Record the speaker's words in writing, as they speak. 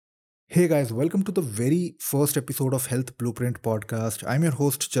Hey guys, welcome to the very first episode of Health Blueprint podcast. I'm your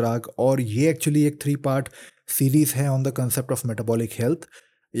host Chirag और ये actually एक 3 part series है on the concept of metabolic health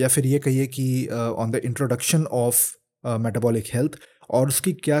या फिर ये कहिए कि on the introduction of metabolic health और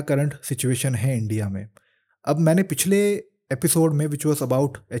उसकी क्या करंट सिचुएशन है इंडिया में। अब मैंने पिछले एपिसोड में which was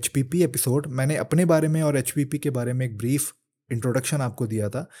about HPP episode मैंने अपने बारे में और एचपीपी के बारे में एक ब्रीफ इंट्रोडक्शन आपको दिया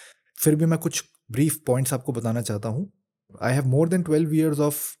था। फिर भी मैं कुछ ब्रीफ पॉइंट्स आपको बताना चाहता हूँ। I have more than 12 years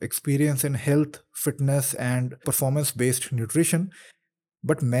of experience in health, fitness and performance based nutrition.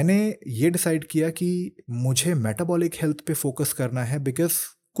 But मैंने ये डिसाइड किया कि मुझे मेटाबॉलिक हेल्थ पे फोकस करना है बिकॉज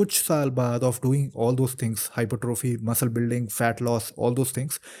कुछ साल बाद of doing all those things, hypertrophy, muscle building, fat loss, all those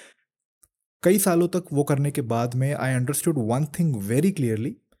things, कई सालों तक वो करने के बाद में I understood one thing very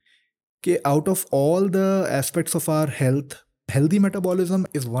clearly कि out of all the aspects of our health, healthy metabolism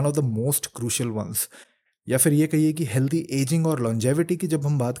is one of the most crucial once. या फिर ये कहिए कि हेल्दी एजिंग और लॉन्जेविटी की जब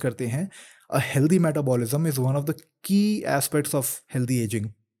हम बात करते हैं, a healthy metabolism is one of the key aspects of healthy ageing.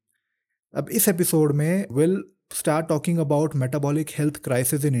 अब इस एपिसोड में will start talking about metabolic health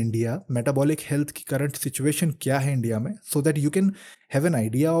crisis in India, metabolic health की करंट सिचुएशन क्या है इंडिया में, so that you can have an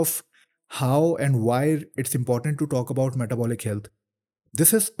idea of how and why it's important to talk about metabolic health.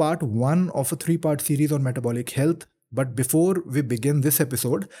 This is part one of a 3 part series on metabolic health. But before we begin this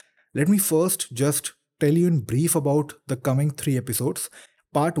episode, let me first just tell you in brief about the coming 3 episodes.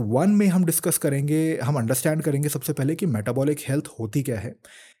 Part one में हम discuss करेंगे, हम understand करेंगे सबसे पहले कि metabolic health होती क्या है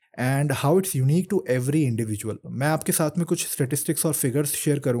and how it's unique to every individual. मैं आपके साथ में कुछ स्टेटिस्टिक्स और फिगर्स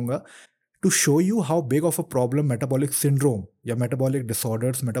शेयर करूंगा to show you how big of a problem metabolic syndrome या metabolic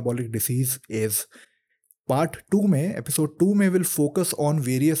disorders, metabolic disease is. Part two में, एपिसोड 2 में will focus on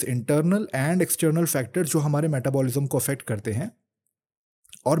various internal and external factor जो हमारे मेटाबॉलिज्म को अफेक्ट करते हैं,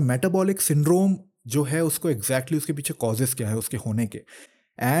 और मेटाबॉलिक सिंड्रोम जो है उसको एग्जैक्टली उसके पीछे कॉजेस क्या है उसके होने के,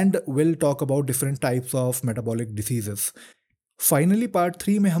 and will talk about different types of metabolic diseases. Finally part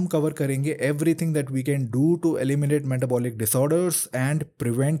 3 में हम कवर करेंगे everything that we can do to eliminate metabolic disorders and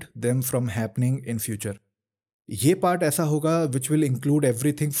prevent them from happening in future. ये पार्ट ऐसा होगा which will include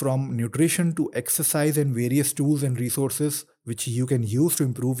everything from nutrition to exercise and various tools and resources which you can use to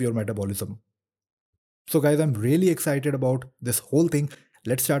improve your metabolism. So guys, I'm really excited about this whole thing.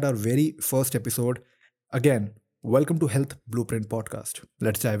 Let's start our very first episode. Again, welcome to Health Blueprint Podcast.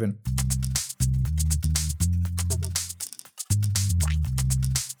 Let's dive in.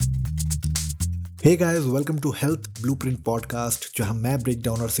 Hey guys, welcome to Health Blueprint Podcast, जहां मैं break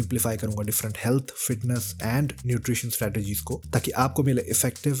down और simplify करूंगा different health, fitness and nutrition strategies को, ताकि आपको मिले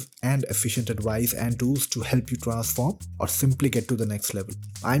effective and efficient advice and tools to help you transform और simply get to the next level.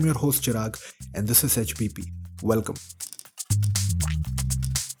 I am your host Chirag and this is HPP. Welcome.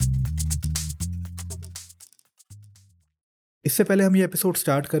 इससे पहले हम ये episode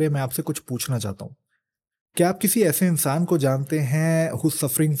start करें, मैं आपसे कुछ पूछना चाहता हूँ. क्या आप किसी ऐसे इंसान को जानते हैं who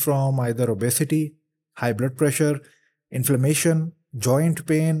suffering from either obesity, high blood pressure, inflammation, joint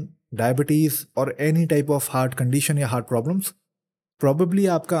pain, diabetes और any type of heart condition या हार्ट प्रॉब्लम्स? प्रॉबेबली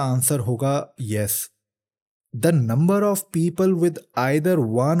आपका आंसर होगा yes. The number of people with either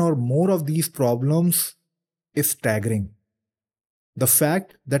one और more of these problems is staggering. The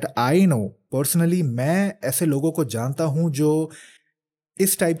fact that I know personally, मैं ऐसे लोगों को जानता हूं जो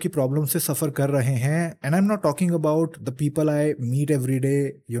इस टाइप की प्रॉब्लम से सफ़र कर रहे हैं. And I am not talking about the people I meet every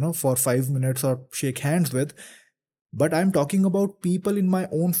day, you know, for 5 minutes और shake hands with, but I am talking about people in my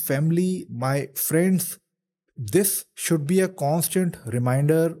own family, my friends. This should be a constant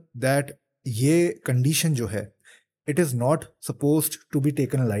reminder that ये condition जो है, it is not supposed to be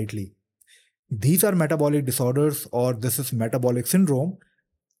taken lightly. These our metabolic disorders और this is metabolic syndrome.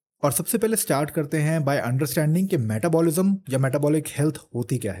 और सबसे पहले start करते हैं by understanding कि मेटाबॉलिज्म या मेटाबॉलिक हेल्थ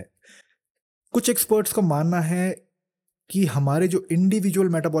होती क्या है. कुछ एक्सपर्ट्स का मानना है कि हमारे जो इंडिविजुअल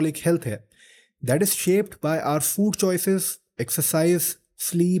मेटाबॉलिक हेल्थ है, that is shaped by our food choices, exercise,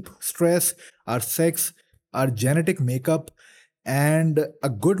 sleep, stress, our sex, our genetic makeup, and a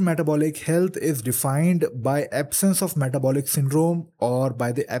good metabolic health is defined by absence of metabolic syndrome और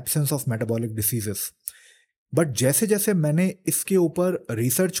by the absence of metabolic diseases. But जैसे जैसे मैंने इसके ऊपर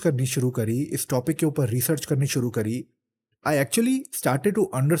research करनी शुरू करी, इस टॉपिक के ऊपर रिसर्च करनी शुरू करी, I actually started to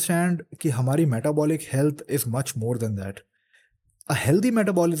understand कि हमारी metabolic health is much more than that. A healthy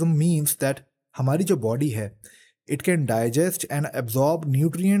metabolism means that हमारी जो बॉडी है, it can digest and absorb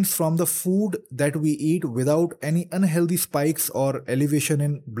nutrients from the food that we eat without any unhealthy spikes और elevation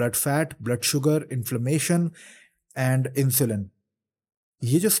in blood fat, blood sugar, inflammation and insulin.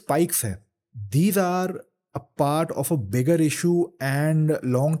 ये जो spikes हैं, these are a part of a bigger issue and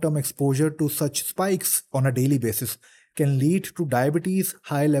long-term exposure to such spikes on a daily basis can lead to diabetes,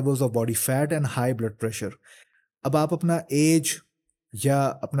 high levels of body fat and high blood pressure. अब आप अपना as या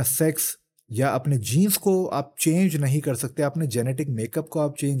अपना sex या अपने jeans को आप change नहीं कर सकते, अपने जेनेटिक मेकअप को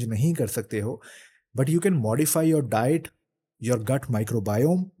आप चेंज नहीं कर सकते हो, but you can modify your diet, your gut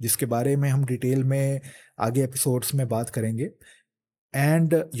microbiome, जिसके बारे में हम डिटेल में आगे एपिसोड्स में बात करेंगे,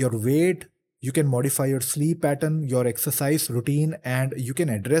 and your weight. You can modify your sleep pattern, your exercise routine, and you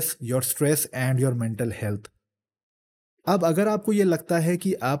can address your stress and your mental health. अब अगर आपको ये लगता है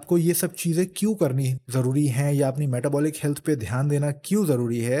कि आपको ये सब चीज़ें क्यों करनी ज़रूरी हैं या अपनी मेटाबॉलिक हेल्थ पे ध्यान देना क्यों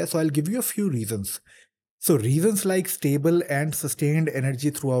ज़रूरी है, सो I will give you a few reasons. So reasons like stable and sustained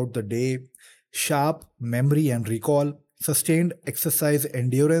energy throughout the day, sharp memory and recall, sustained exercise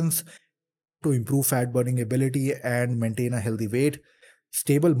endurance to improve fat burning ability and maintain a healthy weight,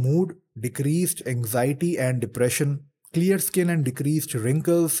 stable mood, decreased anxiety and depression, clear skin and decreased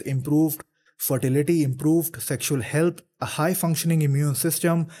wrinkles, improved fertility, improved sexual health, a high functioning immune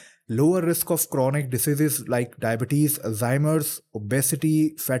system, lower risk of chronic diseases like diabetes, Alzheimer's, obesity,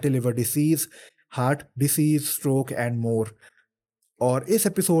 fatty liver disease, heart disease, stroke and more. और इस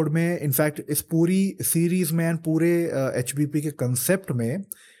episode में in fact इस पूरी series में and पूरे HBP के concept में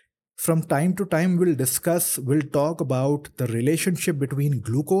from time to time will talk about the relationship between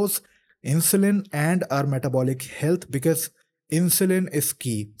glucose, insulin and our metabolic health, because insulin is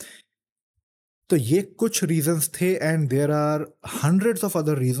की. तो ये कुछ रीजंस थे and there are hundreds of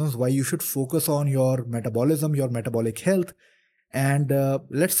other reasons why you should focus on your metabolism, your metabolic health. And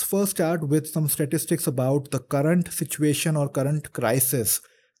let's first start with some statistics about the current situation or current crisis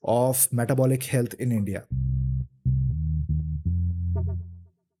of metabolic health in India.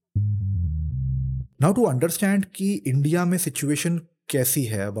 Now to understand कि India में situation कैसी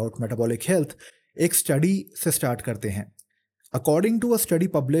है about metabolic health, एक study से start करते हैं. According to a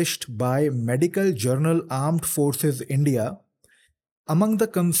study published by Medical Journal Armed Forces India, among the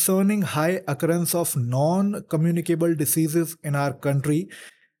concerning high occurrence of non-communicable diseases in our country,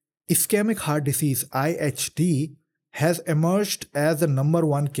 ischemic heart disease (IHD) has emerged as the number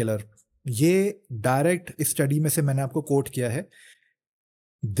one killer. ये direct study में से मैंने आपको coat किया है.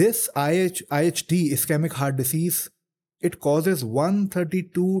 This IHD, ischemic heart disease, it causes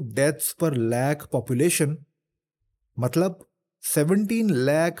 132 deaths per lakh population. मतलब 17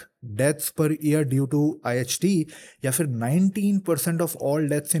 lakh deaths per year due to IHD, या फिर 19% of all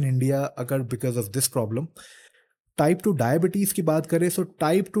deaths in India occur because of this problem. Type 2 diabetes की बात करें, so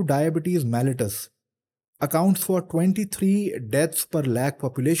Type 2 Diabetes Mellitus accounts for 23 deaths per lakh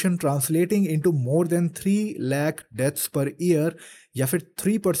population, translating into more than 3 lakh deaths per year, या फिर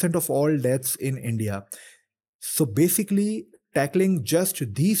 3% of all deaths in India. So basically, tackling just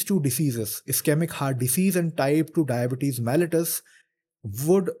these two diseases, ischemic heart disease and type 2 diabetes mellitus,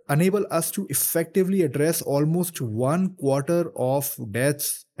 would enable us to effectively address almost 1/4 of deaths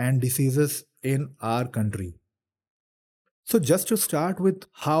and diseases in our country. So just to start with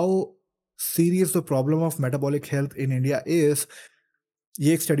how serious the problem of metabolic health in India is,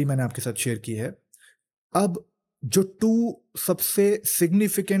 ये एक study मैंने आपके साथ share की है. अब जो 2 सबसे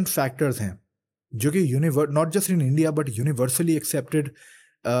सिग्निफिकेंट फैक्टर्स हैं जो कि not just in India but universally accepted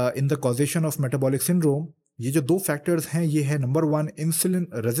in the causation of metabolic syndrome, ये जो 2 फैक्टर्स हैं ये है number 1 insulin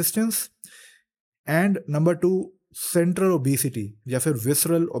resistance and number 2 central obesity या फिर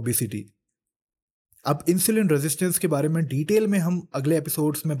विसरल ओबेसिटी. अब इंसुलिन रेजिस्टेंस के बारे में डिटेल में हम अगले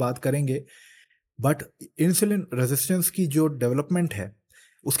एपिसोड्स में बात करेंगे, बट इंसुलिन रेजिस्टेंस की जो डेवलपमेंट है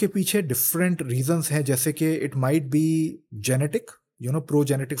उसके पीछे डिफरेंट रीजंस हैं, जैसे कि it might be genetic,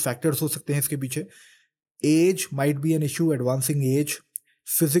 प्रोजेनेटिक factors हो सकते हैं इसके पीछे. As might be an issue, advancing as,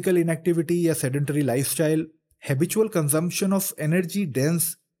 physical inactivity या sedentary lifestyle, habitual consumption of energy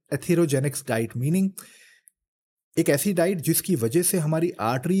dense atherogenic diet, meaning एक ऐसी डाइट जिसकी वजह से हमारी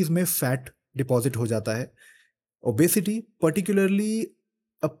आर्टरीज में फैट डिपॉजिट हो जाता है. Obesity, particularly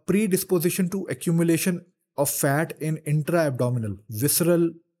a pre disposition to accumulation of fat in intra abdominal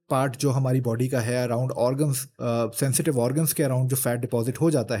visceral part जो हमारी बॉडी का है, अराउंड ऑर्गन्स, सेंसिटिव ऑर्गन्स के अराउंड जो फैट डिपॉजिट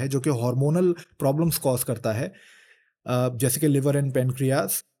हो जाता है, जो कि हार्मोनल प्रॉब्लम्स कॉज करता है, जैसे कि liver and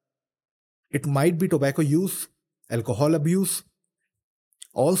pancreas. It might be tobacco use, alcohol abuse.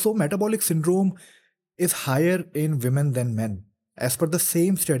 Also metabolic syndrome is higher in women than men. As per the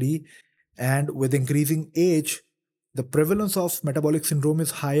same study, and with increasing age, the prevalence of metabolic syndrome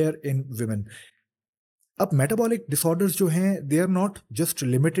is higher in women. अब metabolic disorders जो हैं, they are not just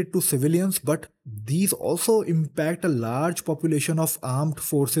limited to civilians, but these also impact a large population of armed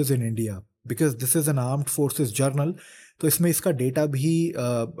forces in India. Because this is an armed forces journal, तो इसमें इसका data भी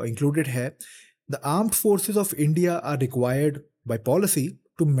included है. The armed forces of India are required by policy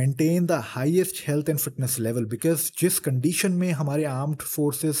to maintain the highest health and fitness level, because जिस condition में हमारे armed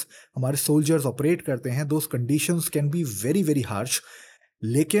forces, हमारे soldiers operate करते हैं, those conditions can be very very harsh.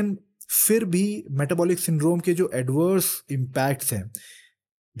 लेकिन फिर भी metabolic syndrome के जो adverse impacts हैं,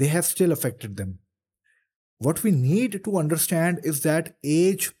 they have still affected them. What we need to understand is that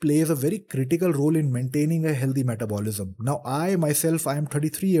age plays a very critical role in maintaining a healthy metabolism. Now, I myself, I am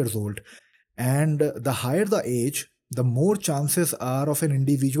 33 years old, and the higher the age, the more chances are of an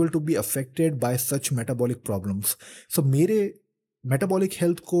individual to be affected by such metabolic problems. So, मेरे metabolic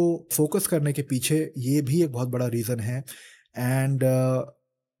health को focus करने के पीछे ये भी एक बहुत बड़ा reason है, and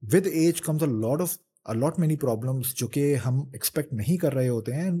with age comes a lot many problems जो कि हम expect नहीं कर रहे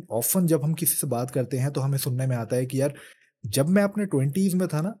होते हैं. Often जब हम किसी से बात करते हैं तो हमें सुनने में आता है कि यार जब मैं अपने 20s में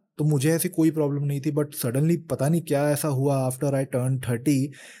था ना तो मुझे ऐसी कोई प्रॉब्लम नहीं थी, बट सडनली पता नहीं क्या ऐसा हुआ after I turn 30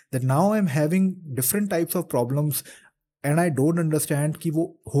 that now I am having different types of problems and I don't understand कि वो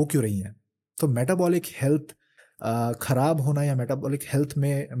हो क्यों रही हैं. तो मेटाबॉलिक हेल्थ खराब होना या मेटाबॉलिक हेल्थ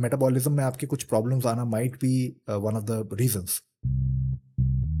में मेटाबॉलिज्म में आपके कुछ प्रॉब्लम्स आना might be one of the reasons.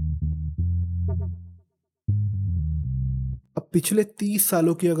 अब पिछले 30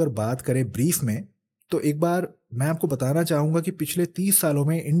 सालों की अगर बात करें ब्रीफ में, तो एक बार मैं आपको बताना चाहूँगा कि पिछले 30 सालों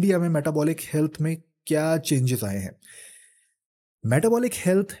में इंडिया में मेटाबॉलिक हेल्थ में क्या चेंजेस आए हैं. Metabolic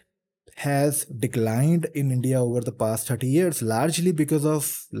health has declined in India over the past 30 years largely because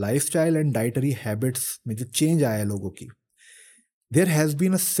of lifestyle and dietary habits में जो change आया है लोगों की. There has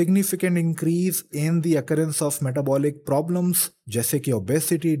been a significant increase in the occurrence of metabolic problems जैसे कि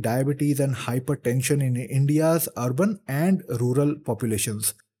obesity, diabetes and hypertension in India's urban and rural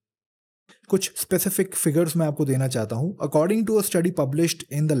populations. कुछ specific figures मैं आपको देना चाहता हूँ. According to a study published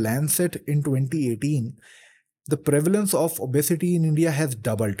in the Lancet in 2018, the prevalence of obesity in India has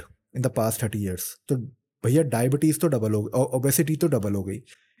doubled in the past 30 years. तो भैया diabetes तो double हो गई, ओबेसिटी तो डबल हो गई.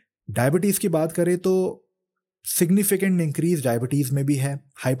 डायबिटीज की बात करें तो सिग्निफिकेंट इंक्रीज डायबिटीज में भी है.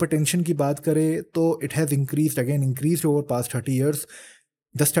 हाइपरटेंशन की बात करें तो it has increased over past 30 years.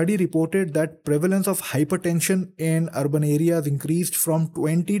 The study reported that prevalence of hypertension in urban areas increased from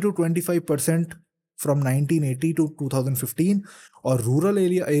 20 to 25% from 1980 to 2015, और रूरल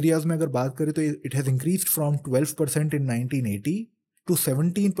एरियाज में अगर बात करें तो it has increased from 12% in 1980 to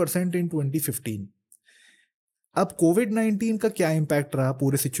 17% in 2015. अब कोविड-19 का क्या इम्पैक्ट रहा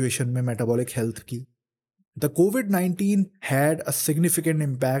पूरे सिचुएशन में मेटाबॉलिक हेल्थ की? The COVID-19 had a significant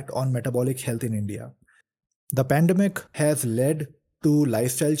impact on metabolic health in India. The pandemic has led to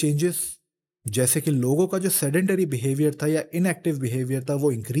lifestyle changes, जैसे कि लोगों का जो sedentary behavior था या inactive behavior था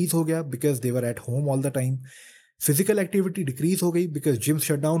वो increase हो गया because they were at home all the time. Physical activity decrease हो गई बिकॉज जिम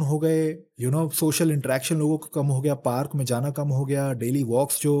शट डाउन हो गए, सोशल इंटरेक्शन लोगों का कम हो गया, पार्क में जाना कम हो गया, डेली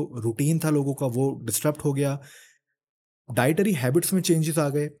वॉक्स जो रूटीन था लोगों का वो डिस्टर्ब हो गया, डाइटरी हैबिट्स में चेंजेस आ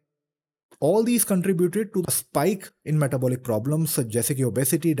गए. All these contributed to the spike in metabolic problems जैसे कि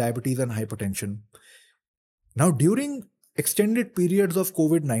obesity, diabetes and hypertension. Now during extended periods of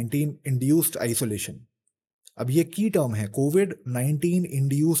covid induced isolation, अब ये की टर्म है, कोविड-19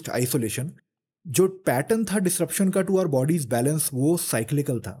 इंड्यूस्ड आइसोलेशन. जो पैटर्न था डिस्रप्शन का टू आवर बॉडीज बैलेंस वो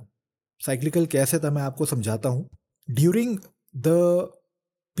साइक्लिकल था. साइक्लिकल कैसे था मैं आपको समझाता हूँ. During the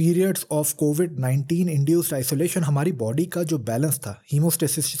periods of covid induced isolation हमारी बॉडी का जो बैलेंस था,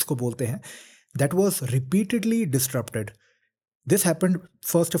 हीमोस्टेसिस जिसको बोलते हैं, that was repeatedly डिस्टर्प्टेड. This happened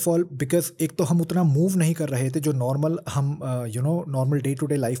first of all because एक तो हम उतना मूव नहीं कर रहे थे जो नॉर्मल हम normal day to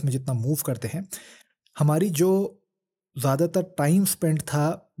day life में जितना मूव करते हैं. हमारी जो ज़्यादातर टाइम स्पेंड था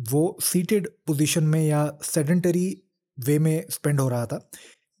वो सीटेड पोजीशन में या सेडेंटरी वे में स्पेंड हो रहा था.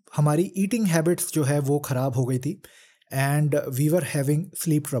 हमारी ईटिंग हैबिट्स जो है वो ख़राब हो गई थी and we were having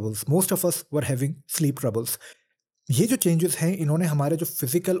sleep troubles. Most of us were having sleep troubles. ये जो चेंजेस हैं इन्होंने हमारे जो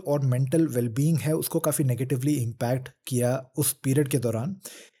फिजिकल और मेंटल वेलबींग है उसको काफ़ी नेगेटिवली इम्पैक्ट किया उस पीरियड के दौरान.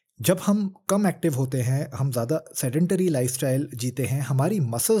 जब हम कम एक्टिव होते हैं, हम ज़्यादा सेडेंटरी लाइफस्टाइल जीते हैं, हमारी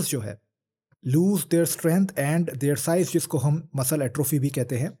मसल्स जो है lose their strength and their size, जिसको हम मसल एट्रोफी भी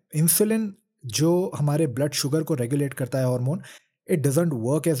कहते हैं. इंसुलिन जो हमारे ब्लड शुगर को रेगुलेट करता है hormone, it doesn't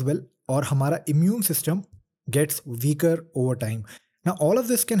work as well और हमारा immune system gets weaker over time. ना all of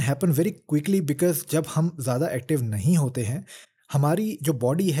this can happen very quickly because जब हम ज़्यादा एक्टिव नहीं होते हैं हमारी जो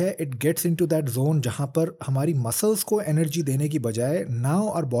बॉडी है it gets into that zone जहाँ पर हमारी मसल्स को एनर्जी देने की बजाय now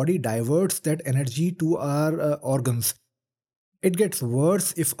our body diverts that energy to our organs. It gets worse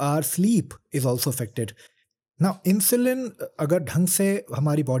if our sleep is also affected. Now, insulin अगर ढंग से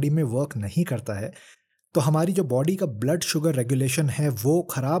हमारी बॉडी में वर्क नहीं करता है तो हमारी जो बॉडी का ब्लड शुगर रेगुलेशन है वो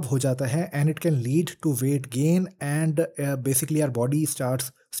ख़राब हो जाता है and it can lead to weight gain and basically our body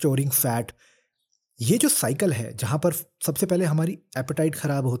starts storing fat. ये जो साइकिल है जहाँ पर सबसे पहले हमारी एपेटाइट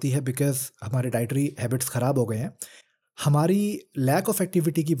ख़राब होती है बिकॉज़ हमारे डाइटरी हैबिट्स ख़राब हो गए हैं। हमारी लैक ऑफ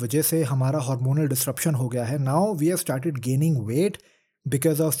एक्टिविटी की वजह से हमारा हार्मोनल डिसरप्शन हो गया है। Now we have started gaining weight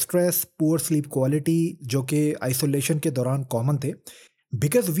because of stress, poor sleep quality जो कि आइसोलेशन के दौरान कॉमन थे।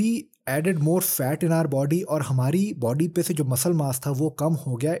 Because we added more fat in our body और हमारी बॉडी पे से जो मसल मास था वो कम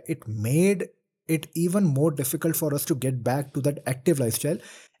हो गया। It made it even more difficult for us to get back to that active lifestyle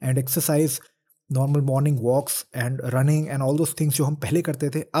and exercise, normal morning walks and running and all those things जो हम पहले करते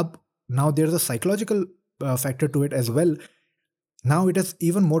थे। अब now there is a psychological factor to it as well. Now it is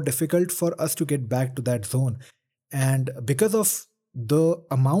even more difficult for us to get back to that zone. And because of the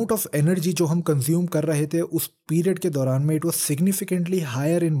amount of energy जो हम consume कर रहे थे उस period के दौरान में, it was significantly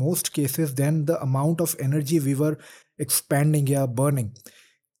higher in most cases than the amount of energy we were expanding या burning.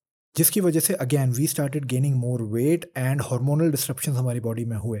 जिसकी वजह से again we started gaining more weight and hormonal disruption हमारी बॉडी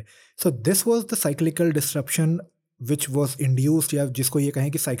में हुए। So this was the cyclical disruption which was induced, या जिसको ये कहें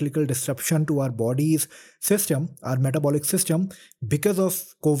कि cyclical disruption to our body's system, our metabolic system, because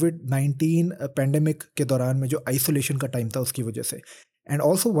of कोविड-19 पेंडेमिक के दौरान में जो आइसोलेशन का टाइम था उसकी वजह से। And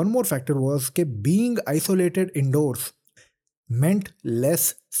also one more factor was कि being isolated indoors meant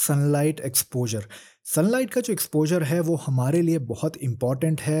less sunlight exposure. Sunlight का जो एक्सपोजर है वो हमारे लिए बहुत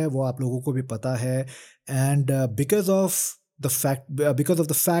इम्पॉर्टेंट है, वो आप लोगों को भी पता है। And because of the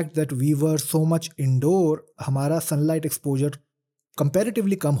fact that we were so much indoor, हमारा सनलाइट एक्सपोजर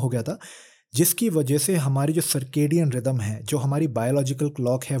कंपैरेटिवली कम हो गया था, जिसकी वजह से हमारी जो सर्केडियन रिदम है, जो हमारी बायोलॉजिकल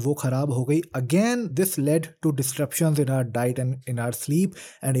क्लॉक है, वो ख़राब हो गई। Again this led to disruptions in our diet and in our sleep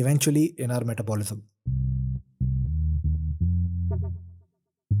and eventually in our metabolism.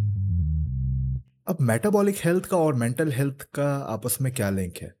 अब मेटाबॉलिक हेल्थ का और मेंटल हेल्थ का आपस में क्या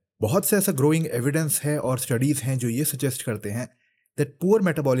लिंक है? बहुत से ऐसा ग्रोइंग एविडेंस है और स्टडीज हैं जो ये सजेस्ट करते हैं that poor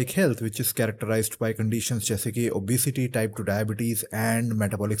metabolic health which is characterised bye conditions जैसे कि obesity, type 2 diabetes and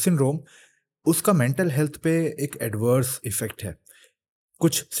metabolic syndrome, उसका मेंटल हेल्थ पे एक एडवर्स इफेक्ट है।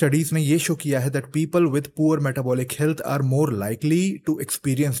 कुछ स्टडीज ने ये शो किया है that people with poor metabolic health are more likely to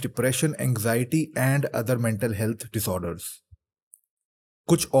experience depression, anxiety and other mental health disorders.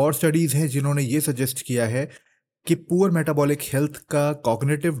 कुछ और स्टडीज हैं जिन्होंने ये सजेस्ट किया है कि पुअर मेटाबॉलिक हेल्थ का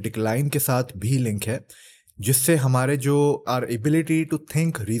कॉग्निटिव डिक्लाइन के साथ भी लिंक है, जिससे हमारे जो are ability to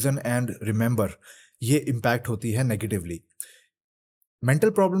think, reason and remember, ये इम्पैक्ट होती है नेगेटिवली। मेंटल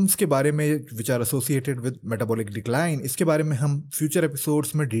प्रॉब्लम्स के बारे में which are associated with metabolic decline, इसके बारे में हम फ्यूचर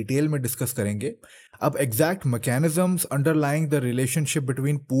एपिसोड्स में डिटेल में डिस्कस करेंगे। अब exact mechanisms underlying the relationship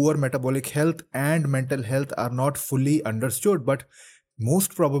between poor metabolic health and mental health are not fully understood, but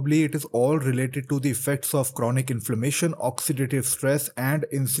most probably it is all related to the effects of chronic inflammation, oxidative stress and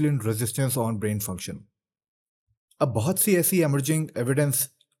insulin resistance on brain function. अब बहुत सी ऐसी emerging evidence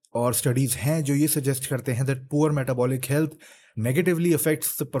और studies हैं जो ये suggest करते हैं that poor metabolic health negatively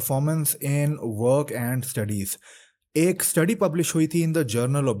affects the performance in work and studies. एक स्टडी पब्लिश हुई थी in the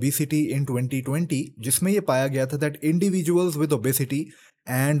journal obesity in 2020 जिसमें यह पाया गया था that individuals with obesity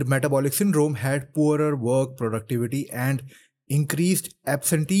and metabolic syndrome had poorer work productivity and increased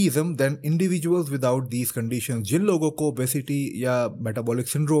absenteeism than individuals without these conditions. जिन लोगों को ओबेसिटी या मेटाबॉलिक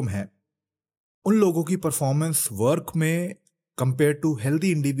सिंड्रोम है, उन लोगों की परफॉर्मेंस वर्क में कंपेयर टू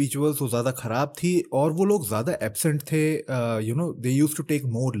हेल्दी इंडिविजुअल्स वो ज़्यादा ख़राब थी और वो लोग ज़्यादा एब्सेंट थे। दे use to take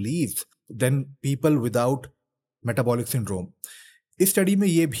more leaves then people without metabolic syndrome. इस स्टडी में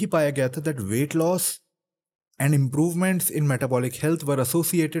ये भी पाया गया था that weight loss and improvements in metabolic health were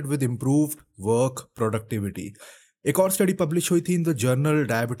associated with improved work productivity. एक और स्टडी पब्लिश हुई थी in the journal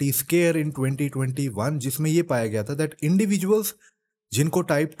diabetes care इन 2021 जिसमें यह पाया गया था दैट इंडिविजुअल्स जिनको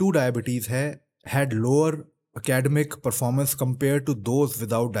टाइप 2 डायबिटीज है had lower academic performance compare to those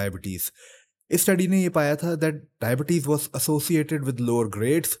without diabetes. इस स्टडी ने यह पाया था that diabetes was associated with lower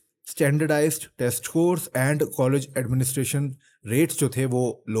grades, standardised test scores and college administration rates जो थे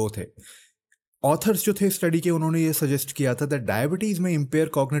वो लो थे। ऑथर्स जो थे स्टडी के, उन्होंने ये सजेस्ट किया था दैट डायबिटीज में empire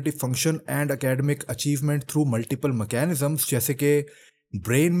cognitive function and academic achievement through multiple mechanisms जैसे कि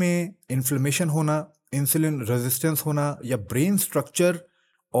ब्रेन में इन्फ्लेमेशन होना, इंसुलिन रेजिस्टेंस होना या ब्रेन स्ट्रक्चर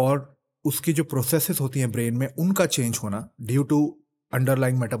और उसकी जो प्रोसेसेस होती हैं ब्रेन में उनका चेंज होना due to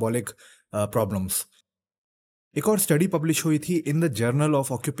underlying metabolic problems. एक और स्टडी पब्लिश हुई थी in the journal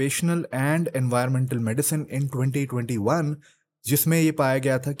of occupational and environmental medicine in 2021 जिसमें यह पाया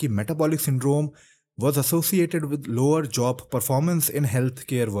गया था कि metabolic syndrome was associated with lower job performance in health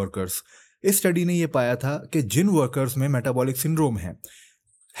care workers. इस स्टडी ने यह पाया था कि जिन वर्कर्स में मेटाबॉलिक सिंड्रोम है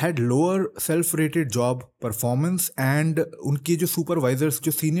had lower self rated job performance and उनकी जो सुपरवाइजर्स,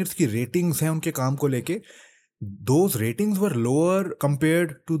 जो सीनियर्स की रेटिंग्स हैं उनके काम को लेके, those ratings were lower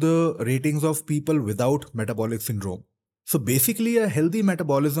compared to the ratings of people without metabolic syndrome. So basically, a healthy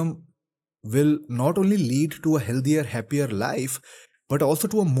metabolism will not only lead to a healthier, happier life, but also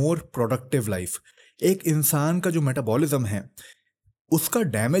to a more productive life. एक इंसान का जो metabolism है उसका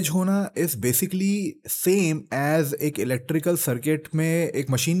damage होना is basically same as एक electrical circuit में, एक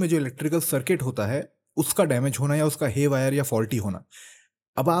मशीन में जो इलेक्ट्रिकल सर्किट होता है उसका डैमेज होना या उसका हे वायर या फॉल्टी होना.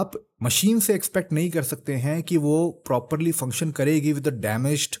 अब आप मशीन से एक्सपेक्ट नहीं कर सकते हैं कि वो प्रॉपरली फंक्शन करेगी with the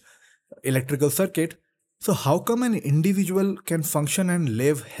damaged electrical circuit. So how come an individual can function and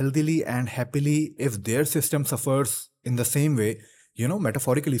live healthily and happily if their system suffers in the same way,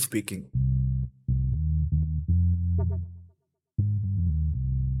 metaphorically speaking?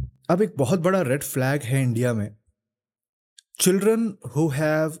 अब एक बहुत बड़ा रेड फ्लैग है India में. Children who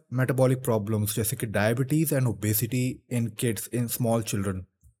have metabolic problems जैसे कि diabetes and obesity in kids, in small children.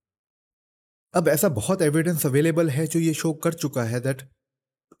 अब ऐसा बहुत एविडेंस अवेलेबल है जो ये शो कर चुका है that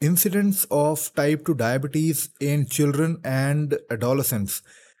incidence of type 2 diabetes in children and adolescents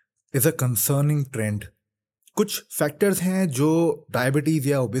is a concerning trend. कुछ फैक्टर्स हैं जो डायबिटीज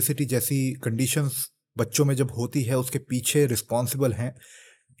या ओबेसिटी जैसी कंडीशंस बच्चों में जब होती है उसके पीछे रिस्पॉन्सिबल हैं.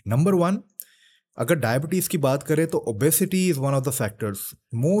 नंबर 1, अगर डायबिटीज की बात करें तो obesity is one of the factors.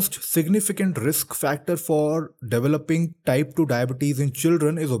 Most significant risk factor for developing type 2 diabetes in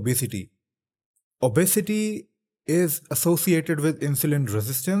children is obesity. Obesity is associated with insulin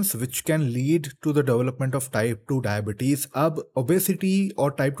resistance, which can lead to the development of type 2 diabetes. अब obesity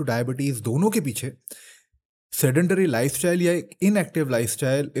और type 2 diabetes दोनों के पीछे sedentary lifestyle या inactive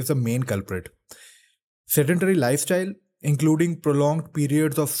lifestyle is a main culprit. Sedentary lifestyle, including prolonged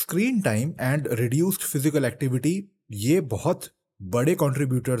periods of screen time and reduced physical activity, ये बहुत बड़े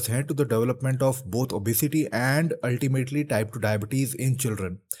contributors हैं to the development of both obesity and ultimately type 2 diabetes in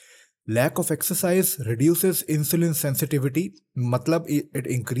children. Lack of exercise reduces insulin sensitivity, मतलब it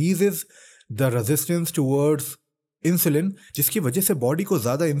increases the resistance towards insulin, जिसकी वजह से body को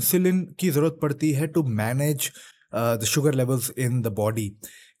ज़्यादा इंसुलिन की ज़रूरत पड़ती है to manage the sugar levels in the body.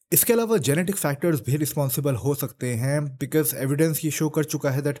 इसके अलावा जेनेटिक फैक्टर्स भी रिस्पॉन्सिबल हो सकते हैं, बिकॉज एविडेंस ये शो कर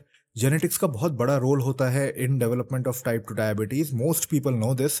चुका है दैट जेनेटिक्स का बहुत बड़ा रोल होता है in development of type 2 diabetes. Most people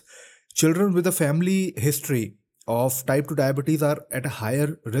know this. Children with a family history of type 2 diabetes are at a higher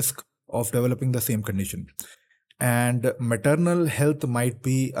risk of developing the same condition. And maternal health might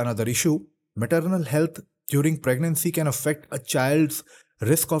be another issue. Maternal health during pregnancy can affect a child's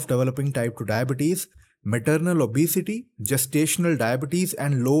risk of developing type 2 diabetes. Maternal obesity, gestational diabetes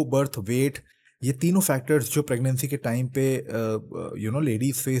and low birth weight, ये तीनों factors जो pregnancy के time पे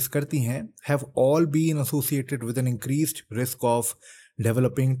ladies face करती हैं have all been associated with N increased risk of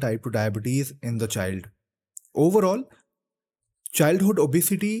developing type 2 diabetes in the child. Overall, childhood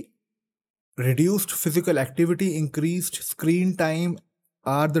obesity, reduced physical activity, increased screen time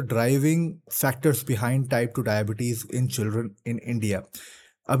are the driving factors behind type 2 diabetes in children in India.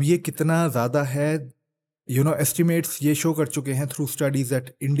 अब ये कितना ज़्यादा है, estimates ये show कर चुके हैं through studies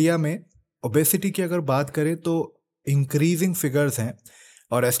that India में ओबेसिटी की अगर बात करें तो इंक्रीजिंग फिगर्स हैं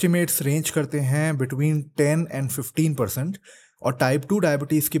और एस्टिमेट्स रेंज करते हैं बिटवीन 10 and 15%. और टाइप 2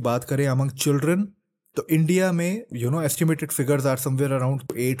 डायबिटीज़ की बात करें अमंग चिल्ड्रन तो इंडिया में estimated figures are somewhere around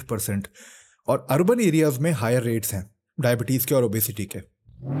 8%. और अर्बन एरियाज में हायर रेट्स हैं डायबिटीज़ के और ओबेसिटी के.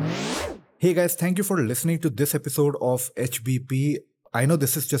 Hey guys, thank you for listening to this episode of HBP. I know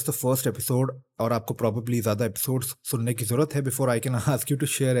this is just the first episode और आपको probably ज़्यादा episodes सुनने की ज़रूरत है before I can ask you to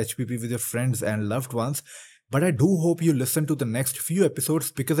share HBP with your friends and loved ones. But I do hope you listen to the next few episodes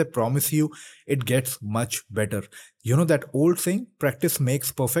because I promise you it gets much better. You know that old saying, practice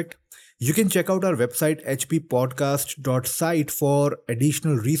makes perfect? You can check out our website hppodcast.site for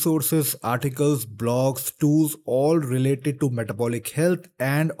additional resources, articles, blogs, tools, all related to metabolic health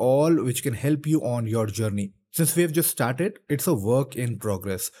and all which can help you on your journey. Since we have just started, it's a work in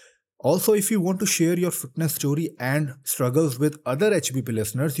progress. Also, if you want to share your fitness story and struggles with other HBP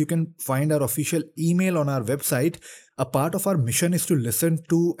listeners, you can find our official email on our website. A part of our mission is to listen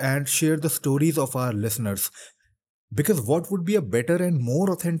to and share the stories of our listeners. Because what would be a better and more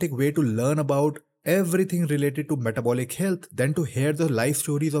authentic way to learn about everything related to metabolic health than to hear the life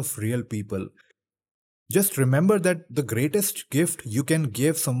stories of real people? Just remember that the greatest gift you can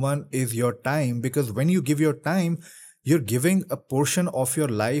give someone is your time, because when you give your time, you're giving a portion of your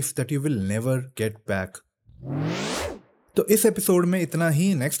life that you will never get back. तो इस episode में इतना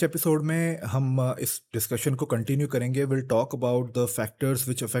ही. Next episode में हम इस discussion को continue करेंगे. Will talk about the factors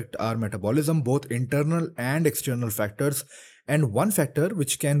which affect our metabolism, both internal and external factors, and one factor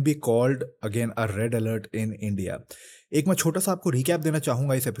which can be called again a red alert in India. एक मैं छोटा सा आपको रिकैप देना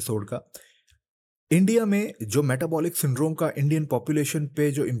चाहूँगा इस एपिसोड का. इंडिया में जो मेटाबॉलिक सिंड्रोम का इंडियन पॉपुलेशन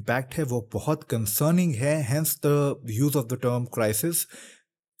पे जो इम्पैक्ट है वो बहुत कंसर्निंग है, hence the use of the term crisis.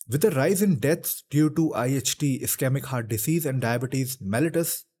 With a rise in deaths due to IHT, ischemic heart disease, and diabetes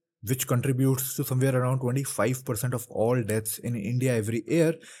mellitus, which contributes to somewhere around 25% of all deaths in India every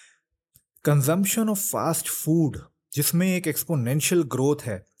year, consumption of fast food, जिसमें एक exponential growth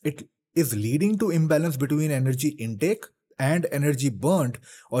है, it is leading to imbalance between energy intake and energy burned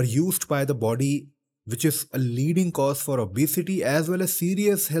or used by the body, which is a leading cause for obesity as well as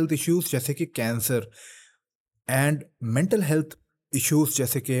serious health issues जैसे कि cancer and mental health issues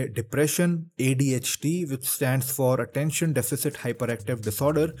जैसे कि depression, ADHD, which stands for attention deficit hyperactive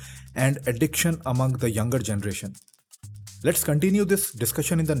disorder, and addiction among the younger generation. Let's continue this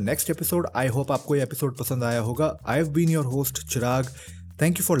discussion in the next episode. I hope आपको ये episode पसंद आया होगा. I've been your host Chirag.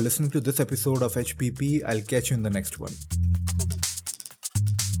 Thank you for listening to this episode of HPP. I'll catch you in the next one.